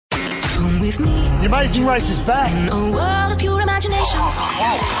Come with me. The Amazing Race is back. In a world of pure imagination.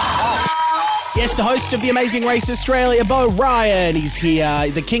 Yes, the host of The Amazing Race Australia, Beau Ryan. He's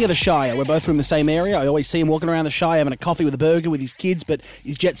here, the king of the Shire. We're both from the same area. I always see him walking around the Shire having a coffee with a burger with his kids, but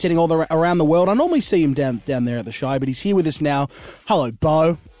he's jet-setting all around the world. I normally see him down there at the Shire, but he's here with us now. Hello,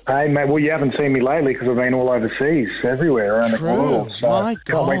 Beau. Hey, mate, well, you haven't seen me lately because I've been all overseas, everywhere around the world. So My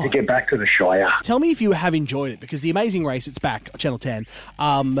can't wait to God. get back to the Shire. Tell me if you have enjoyed it, because The Amazing Race, it's back, Channel 10.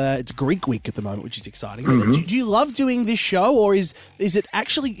 It's Greek Week at the moment, which is exciting. Do you love doing this show, or is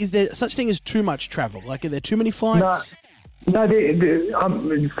there such thing as too much travel? Like, are there too many flights? No,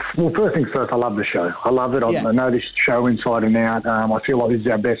 well, first things first, I love the show. I love it. Yeah. I know this show inside and out. I feel like this is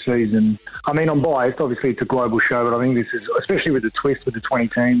our best season. I mean, I'm biased. Obviously, it's a global show, but I think this is, especially with the twist with the 20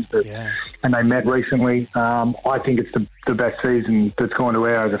 teams and they met recently, I think it's the best season that's gone to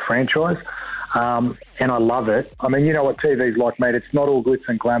air as a franchise. And I love it. I mean, you know what TV's like, mate. It's not all glitz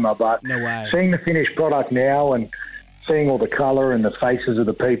and glamour, but No way. seeing the finished product now and seeing all the colour and the faces of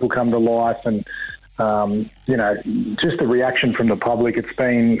the people come to life and, just the reaction from the public, it's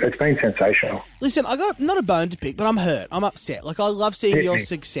been sensational. Listen, I got not a bone to pick, but I'm hurt. I'm upset. Like, I love seeing your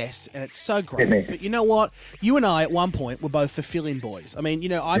success, and it's so great. But you know what? You and I, at one point, were both the fill-in boys. I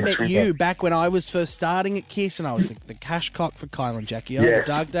mean, I met you back when I was first starting at KISS, and I was the cash cock for Kyle and Jackie O, the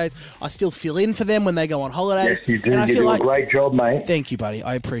dark days. I still fill in for them when they go on holidays. Yes, you do. And I You feel do like, a great job, mate. Thank you, buddy.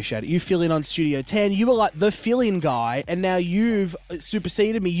 I appreciate it. You fill in on Studio 10. You were like the fill-in guy, and now you've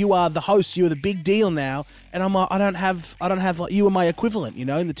superseded me. You are the host. You are the big deal now. And I'm like, I don't have like you are my equivalent, in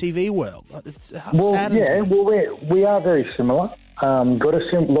the TV world. It saddens me. Well, we are very similar. Got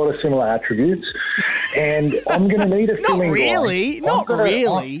a lot of similar attributes, and I'm going to need a filling guy. Not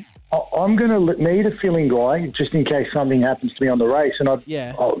really. I'm going to need a filling guy just in case something happens to me on the race. And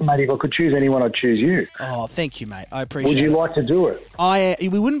mate, if I could choose anyone, I'd choose you. Oh, thank you, mate. I appreciate it. Would you like to do it?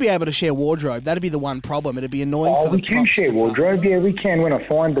 We wouldn't be able to share wardrobe. That'd be the one problem. It'd be annoying for the we can share wardrobe. Yeah, we can when I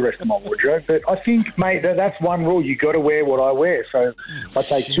find the rest of my wardrobe. But I think, mate, that's one rule. You got to wear what I wear. So I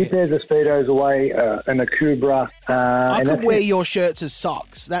take 2 pairs of Speedos away and a Kubra. I could wear your shirts as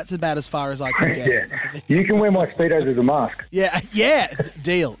socks. That's about as far as I could get. Yeah. You can wear my Speedos as a mask. Yeah.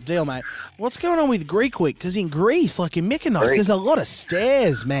 Deal, mate. What's going on with Greek Week? Because in Greece, like in Mykonos, there's a lot of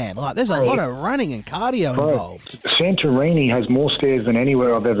stairs, man. Like, there's a lot of running and cardio involved. Santorini has more stairs than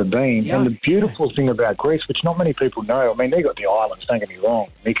anywhere I've ever been. Yeah. And the beautiful thing about Greece, which not many people know, I mean, they got the islands, don't get me wrong,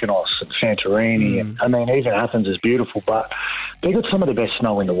 Mykonos and Santorini, and I mean, even Athens is beautiful, but they got some of the best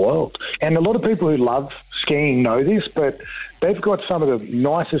snow in the world. And a lot of people who love skiing know this, but they've got some of the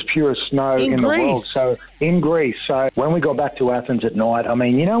nicest, purest snow in the world. So in Greece. So when we got back to Athens at night, I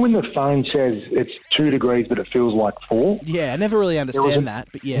mean, when the phone says it's 2 degrees, but it feels like 4? Yeah, I never really understand that,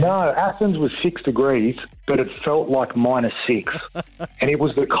 but yeah. No, Athens was 6 degrees, but it felt like -6. And it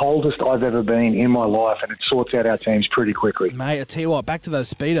was the coldest I've ever been in my life, and it sorts out our teams pretty quickly. Mate, I tell you what, back to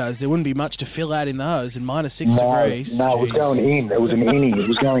those Speedos, there wouldn't be much to fill out in those in -6 degrees. No, it was going in. It was an innie. It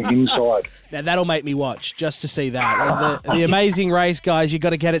was going inside. Now, that'll make me watch just to see that. And the Amazing Race, guys, you got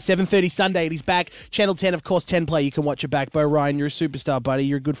to get it. 7:30 Sunday, it is back. Channel 10, of course, 10 Play. You can watch it back. Beau Ryan, you're a superstar, buddy.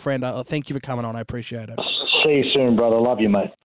 You're a good friend. Thank you for coming on. I appreciate it. See you soon, brother. Love you, mate.